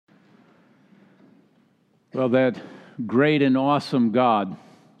Well, that great and awesome God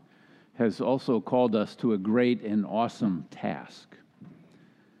has also called us to a great and awesome task.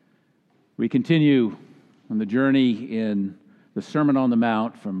 We continue on the journey in the Sermon on the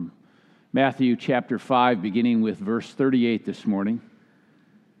Mount from Matthew chapter 5, beginning with verse 38 this morning.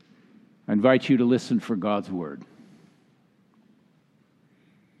 I invite you to listen for God's word.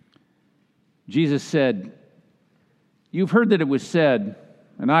 Jesus said, "You've heard that it was said,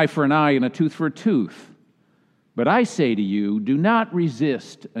 an eye for an eye and a tooth for a tooth. But I say to you, do not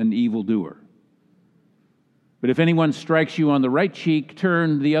resist an evildoer. But if anyone strikes you on the right cheek,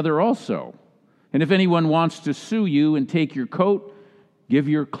 turn the other also. And if anyone wants to sue you and take your coat, give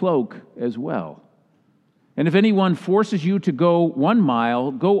your cloak as well. And if anyone forces you to go 1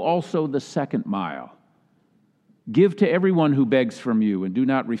 mile, go also the 2nd mile. Give to everyone who begs from you, and do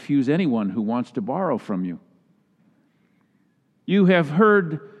not refuse anyone who wants to borrow from you. You have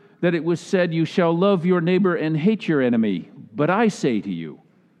heard that it was said, you shall love your neighbor and hate your enemy. But I say to you,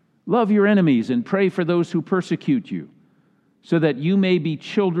 love your enemies and pray for those who persecute you, so that you may be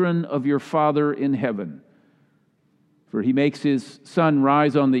children of your Father in heaven. For he makes his sun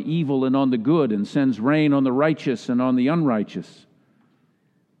rise on the evil and on the good, and sends rain on the righteous and on the unrighteous.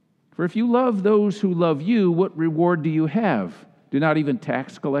 For if you love those who love you, what reward do you have? Do not even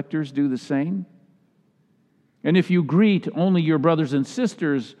tax collectors do the same? And if you greet only your brothers and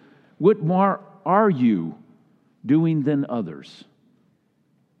sisters, what more are you doing than others?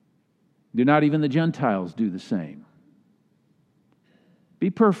 Do not even the Gentiles do the same? Be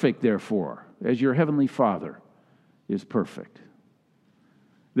perfect, therefore, as your heavenly Father is perfect."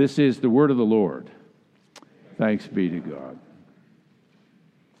 This is the word of the Lord. Thanks be to God.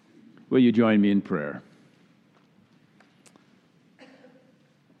 Will you join me in prayer?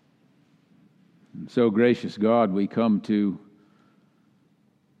 So, gracious God, we come to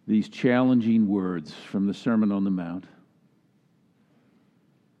these challenging words from the Sermon on the Mount.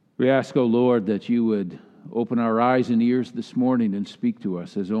 We ask, O Lord, that you would open our eyes and ears this morning and speak to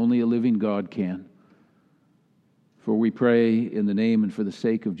us as only a living God can. For we pray in the name and for the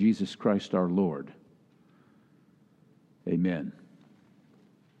sake of Jesus Christ our Lord. Amen.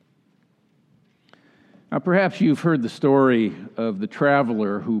 Now, perhaps you've heard the story of the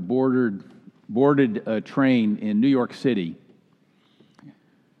traveler who boarded a train in New York City.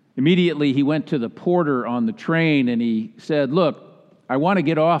 Immediately, he went to the porter on the train and he said, "Look, I want to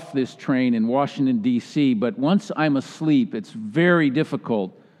get off this train in Washington, D.C., but once I'm asleep, it's very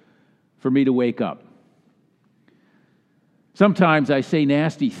difficult for me to wake up. Sometimes I say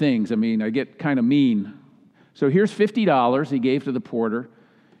nasty things. I get kind of mean. So here's $50 he gave to the porter.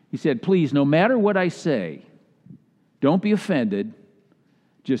 He said, please, no matter what I say, don't be offended.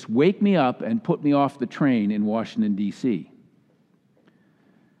 Just wake me up and put me off the train in Washington, D.C.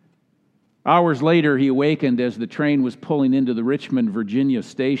 Hours later, he awakened as the train was pulling into the Richmond, Virginia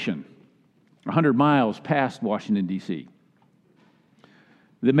station, 100 miles past Washington, D.C.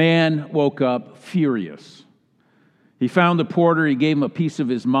 The man woke up furious. He found the porter, he gave him a piece of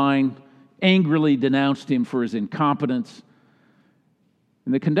his mind, angrily denounced him for his incompetence.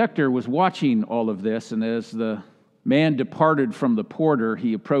 And the conductor was watching all of this, and as the man departed from the porter,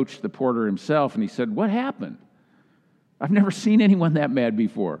 he approached the porter himself, and he said, "What happened? I've never seen anyone that mad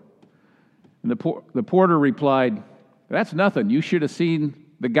before." And the porter replied, "That's nothing. You should have seen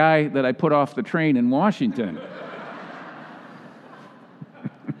the guy that I put off the train in Washington."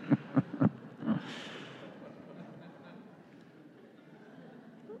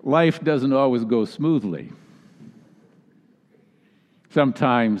 Life doesn't always go smoothly.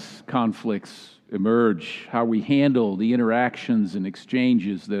 Sometimes conflicts emerge, how we handle the interactions and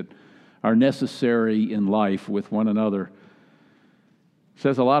exchanges that are necessary in life with one another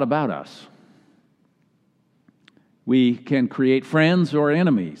says a lot about us. We can create friends or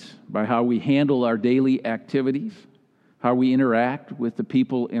enemies by how we handle our daily activities, how we interact with the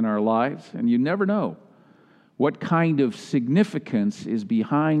people in our lives, and you never know what kind of significance is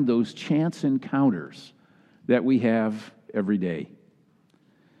behind those chance encounters that we have every day.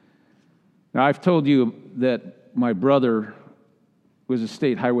 Now, I've told you that my brother was a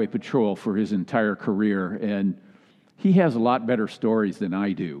state highway patrol for his entire career, and he has a lot better stories than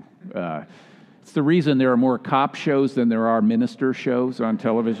I do. It's the reason there are more cop shows than there are minister shows on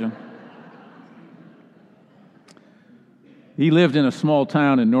television. He lived in a small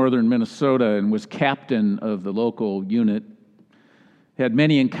town in northern Minnesota and was captain of the local unit. Had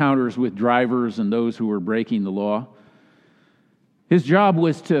many encounters with drivers and those who were breaking the law. His job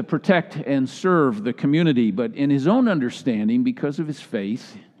was to protect and serve the community, but in his own understanding, because of his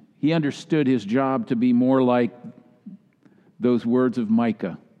faith, he understood his job to be more like those words of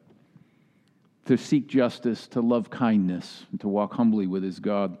Micah. to seek justice, to love kindness, and to walk humbly with his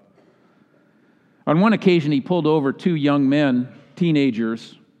God. On one occasion, he pulled over two young men,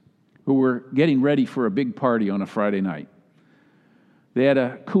 teenagers, who were getting ready for a big party on a Friday night. They had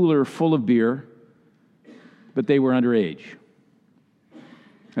a cooler full of beer, but they were underage.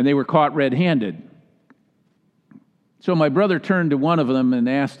 And they were caught red-handed. So my brother turned to one of them and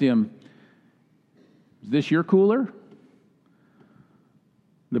asked him, "Is this your cooler?"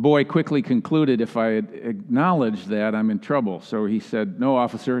 The boy quickly concluded, if I had acknowledged that, I'm in trouble. So he said, "No,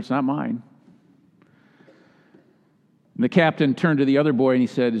 officer, it's not mine." And the captain turned to the other boy and he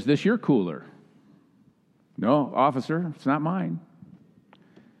said, "Is this your cooler?" "No, officer, it's not mine."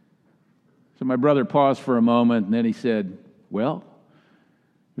 So my brother paused for a moment and then he said, "Well,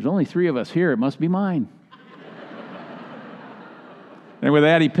 there's only 3 of us here. It must be mine." And with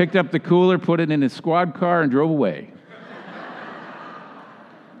that, he picked up the cooler, put it in his squad car, and drove away.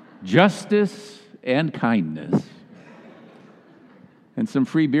 Justice and kindness. And some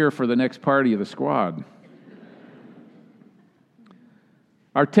free beer for the next party of the squad.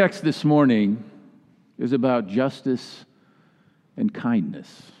 Our text this morning is about justice and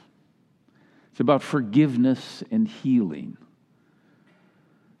kindness. It's about forgiveness and healing.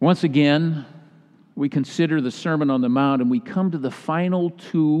 Once again, we consider the Sermon on the Mount, and we come to the final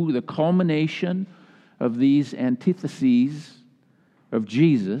 2, the culmination of these antitheses of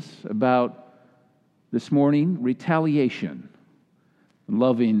Jesus about, this morning, retaliation and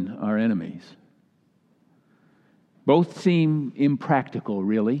loving our enemies. Both seem impractical,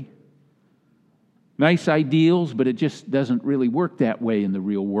 really. Nice ideals, but it just doesn't really work that way in the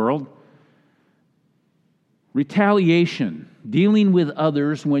real world. Retaliation, dealing with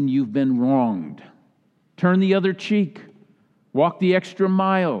others when you've been wronged. Turn the other cheek. Walk the extra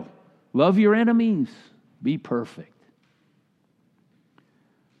mile. Love your enemies. Be perfect.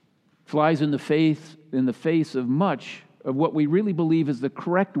 Flies in the face of much of what we really believe is the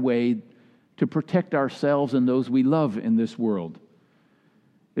correct way to protect ourselves and those we love in this world.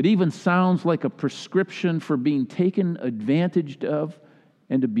 It even sounds like a prescription for being taken advantage of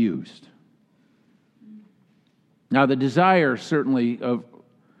and abused. Now, the desire, certainly, of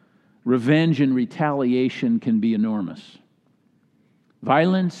revenge and retaliation can be enormous.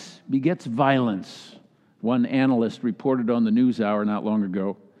 Violence begets violence, one analyst reported on the NewsHour not long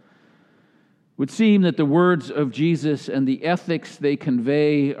ago. It would seem that the words of Jesus and the ethics they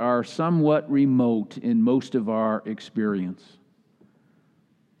convey are somewhat remote in most of our experience.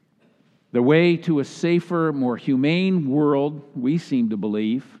 The way to a safer, more humane world, we seem to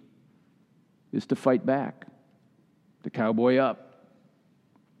believe, is to fight back, to cowboy up.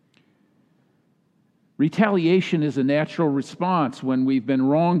 Retaliation is a natural response when we've been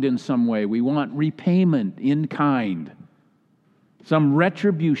wronged in some way. We want repayment in kind, some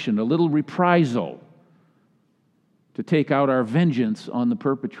retribution, a little reprisal to take out our vengeance on the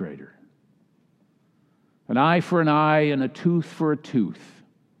perpetrator. An eye for an eye and a tooth for a tooth.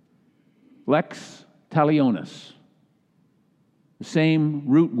 Lex talionis. The same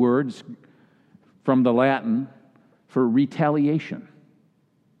root words from the Latin for retaliation.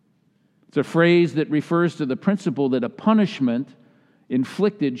 It's a phrase that refers to the principle that a punishment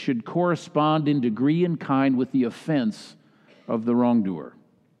inflicted should correspond in degree and kind with the offense of the wrongdoer.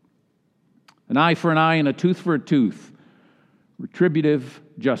 An eye for an eye and a tooth for a tooth. Retributive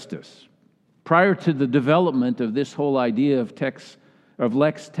justice. Prior to the development of this whole idea of lex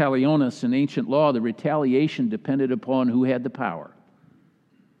talionis in ancient law, the retaliation depended upon who had the power.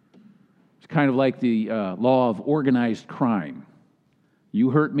 It's kind of like the law of organized crime.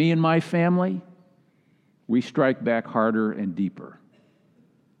 You hurt me and my family, we strike back harder and deeper.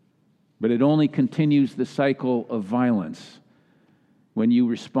 But it only continues the cycle of violence when you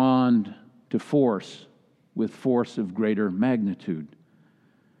respond to force with force of greater magnitude.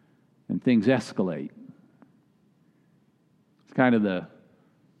 And things escalate. It's kind of the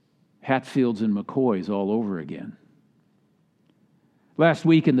Hatfields and McCoys all over again. Last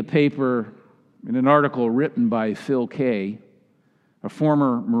week in the paper, in an article written by Phil Kay, a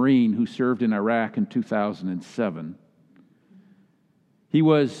former Marine who served in Iraq in 2007. He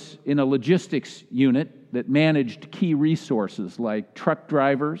was in a logistics unit that managed key resources like truck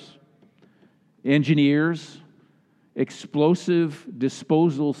drivers, engineers, explosive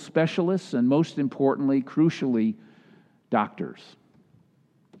disposal specialists, and most importantly, crucially, doctors.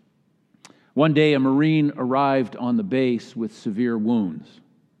 One day, a Marine arrived on the base with severe wounds.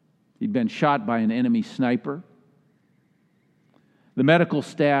 He'd been shot by an enemy sniper. The medical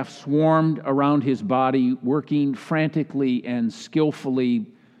staff swarmed around his body, working frantically and skillfully,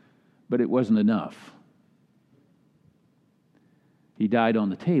 but it wasn't enough. He died on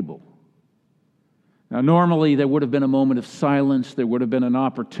the table. Now, normally there would have been a moment of silence, there would have been an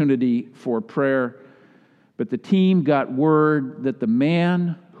opportunity for prayer, but the team got word that the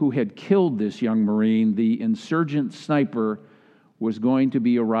man who had killed this young Marine, the insurgent sniper, was going to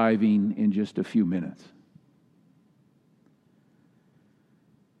be arriving in just a few minutes.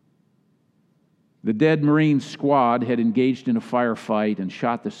 The dead Marine squad had engaged in a firefight and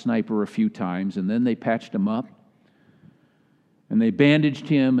shot the sniper a few times, and then they patched him up, and they bandaged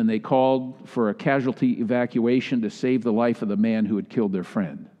him, and they called for a casualty evacuation to save the life of the man who had killed their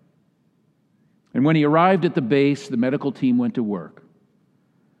friend. And when he arrived at the base, the medical team went to work.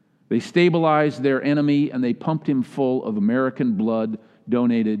 They stabilized their enemy, and they pumped him full of American blood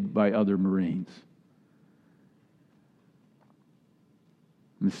donated by other Marines.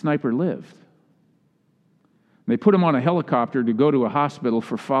 And the sniper lived. They put him on a helicopter to go to a hospital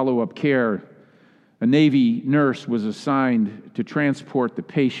for follow-up care. A Navy nurse was assigned to transport the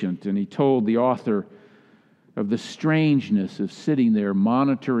patient, and he told the author of the strangeness of sitting there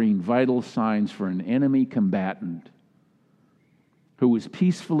monitoring vital signs for an enemy combatant who was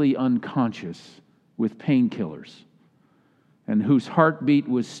peacefully unconscious with painkillers and whose heartbeat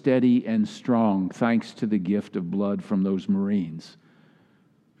was steady and strong thanks to the gift of blood from those Marines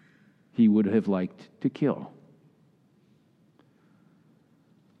he would have liked to kill.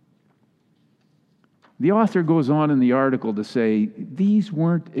 The author goes on in the article to say, these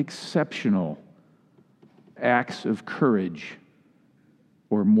weren't exceptional acts of courage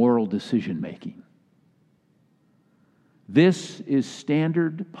or moral decision-making. This is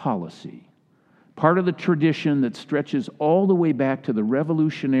standard policy, part of the tradition that stretches all the way back to the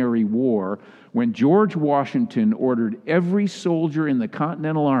Revolutionary War, when George Washington ordered every soldier in the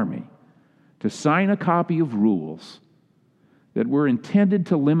Continental Army to sign a copy of rules that were intended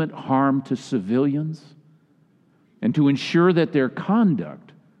to limit harm to civilians and to ensure that their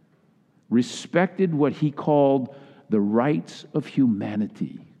conduct respected what he called the rights of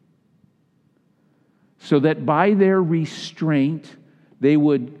humanity, so that by their restraint they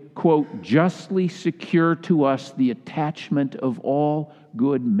would, quote, justly secure to us the attachment of all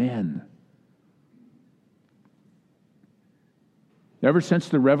good men. Ever since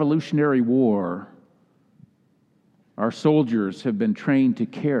the Revolutionary War, our soldiers have been trained to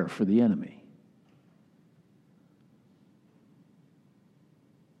care for the enemy.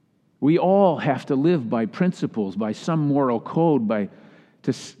 We all have to live by principles, by some moral code,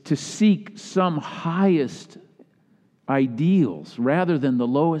 to seek some highest ideals rather than the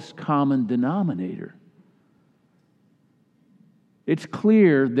lowest common denominator. It's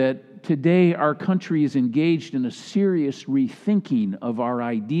clear that today our country is engaged in a serious rethinking of our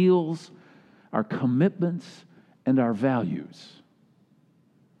ideals, our commitments, and our values.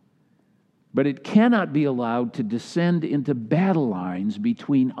 But it cannot be allowed to descend into battle lines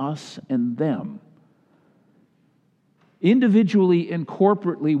between us and them. Individually and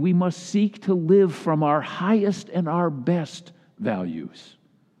corporately, we must seek to live from our highest and our best values.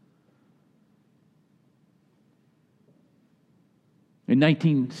 In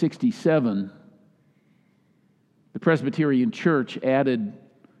 1967, the Presbyterian Church added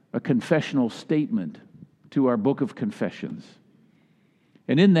a confessional statement to our Book of Confessions.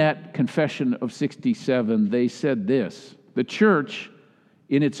 And in that confession of 67, they said this: the church,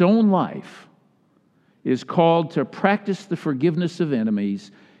 in its own life, is called to practice the forgiveness of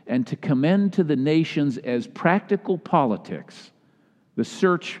enemies and to commend to the nations as practical politics the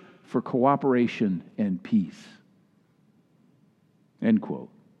search for cooperation and peace. End quote.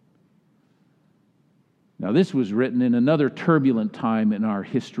 Now, this was written in another turbulent time in our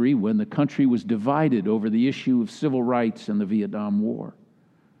history when the country was divided over the issue of civil rights and the Vietnam War.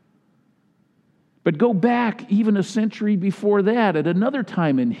 But go back even a century before that, at another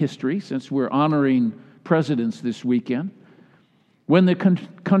time in history, since we're honoring presidents this weekend, when the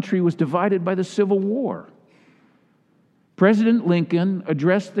country was divided by the Civil War. President Lincoln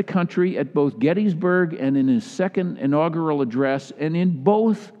addressed the country at both Gettysburg and in his second inaugural address, and in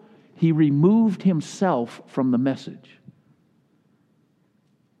both he removed himself from the message.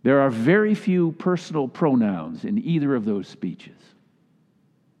 There are very few personal pronouns in either of those speeches.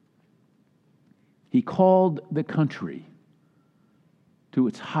 He called the country to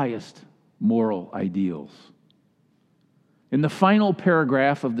its highest moral ideals. In the final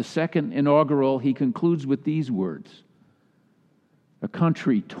paragraph of the second inaugural, he concludes with these words: a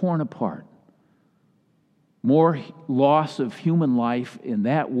country torn apart, more loss of human life in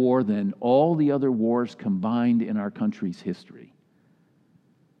that war than all the other wars combined in our country's history.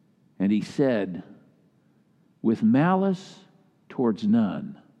 And he said, with malice towards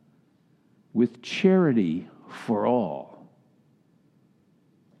none, with charity for all,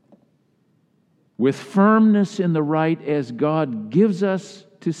 with firmness in the right as God gives us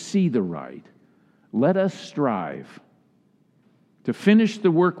to see the right, let us strive to finish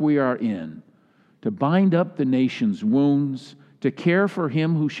the work we are in, to bind up the nation's wounds, to care for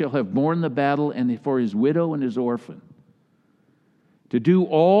him who shall have borne the battle and for his widow and his orphan, to do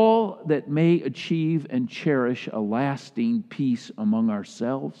all that may achieve and cherish a lasting peace among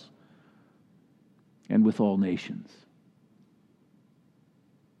ourselves and with all nations.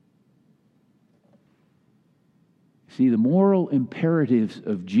 See, the moral imperatives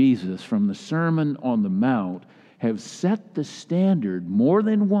of Jesus from the Sermon on the Mount have set the standard more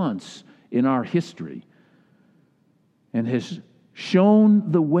than once in our history and has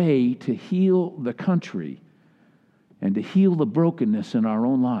shown the way to heal the country and to heal the brokenness in our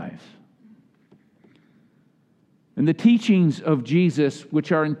own lives. And the teachings of Jesus,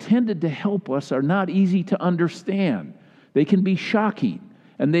 which are intended to help us, are not easy to understand. They can be shocking.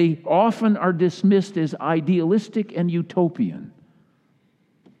 And they often are dismissed as idealistic and utopian.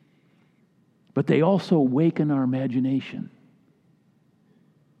 But they also awaken our imagination.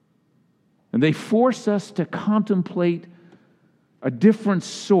 And they force us to contemplate a different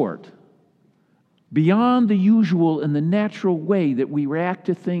sort, beyond the usual and the natural way that we react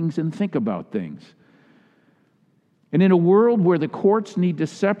to things and think about things. And in a world where the courts need to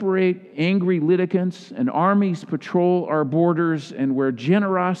separate angry litigants and armies patrol our borders, and where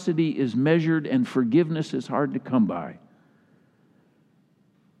generosity is measured and forgiveness is hard to come by,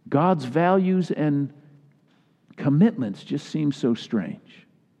 God's values and commitments just seem so strange.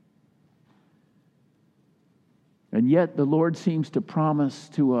 And yet the Lord seems to promise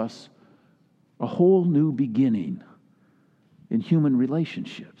to us a whole new beginning in human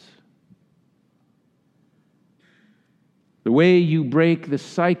relationships. The way you break the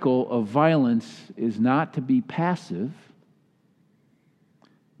cycle of violence is not to be passive,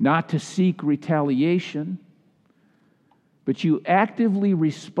 not to seek retaliation, but you actively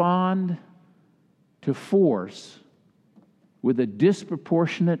respond to force with a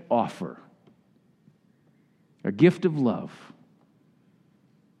disproportionate offer, a gift of love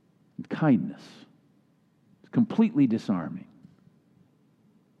and kindness. It's completely disarming.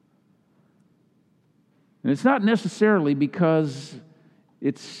 And it's not necessarily because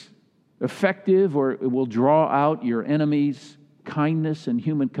it's effective or it will draw out your enemy's kindness and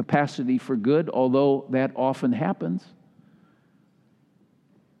human capacity for good, although that often happens.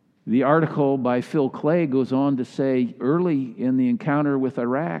 The article by Phil Clay goes on to say, early in the encounter with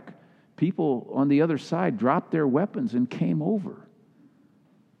Iraq, people on the other side dropped their weapons and came over.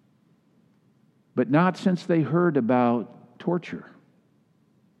 But not since they heard about torture,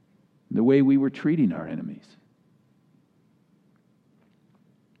 the way we were treating our enemies.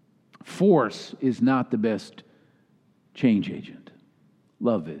 Force is not the best change agent.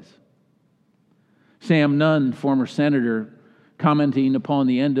 Love is. Sam Nunn, former senator, commenting upon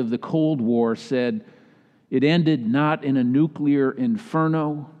the end of the Cold War, said, "It ended not in a nuclear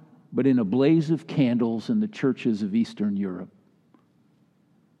inferno, but in a blaze of candles in the churches of Eastern Europe."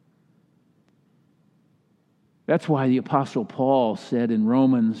 That's why the Apostle Paul said in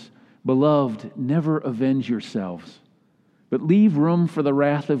Romans, "Beloved, never avenge yourselves, but leave room for the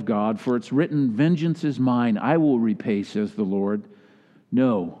wrath of God, for it's written, 'Vengeance is mine, I will repay,' says the Lord.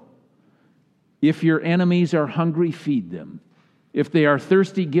 No. If your enemies are hungry, feed them. If they are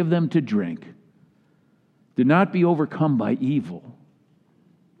thirsty, give them to drink. Do not be overcome by evil,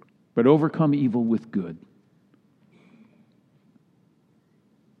 but overcome evil with good."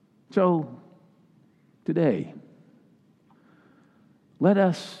 So, today, let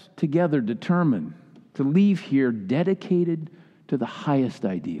us together determine to leave here dedicated to the highest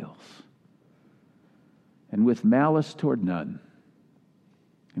ideals, and with malice toward none,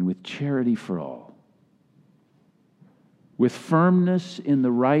 and with charity for all, with firmness in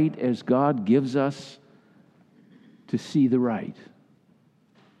the right as God gives us to see the right.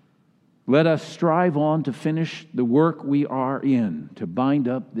 Let us strive on to finish the work we are in, to bind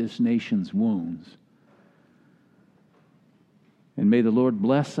up this nation's wounds. And may the Lord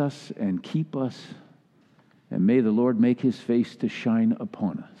bless us and keep us, and may the Lord make his face to shine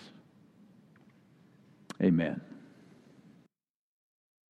upon us. Amen.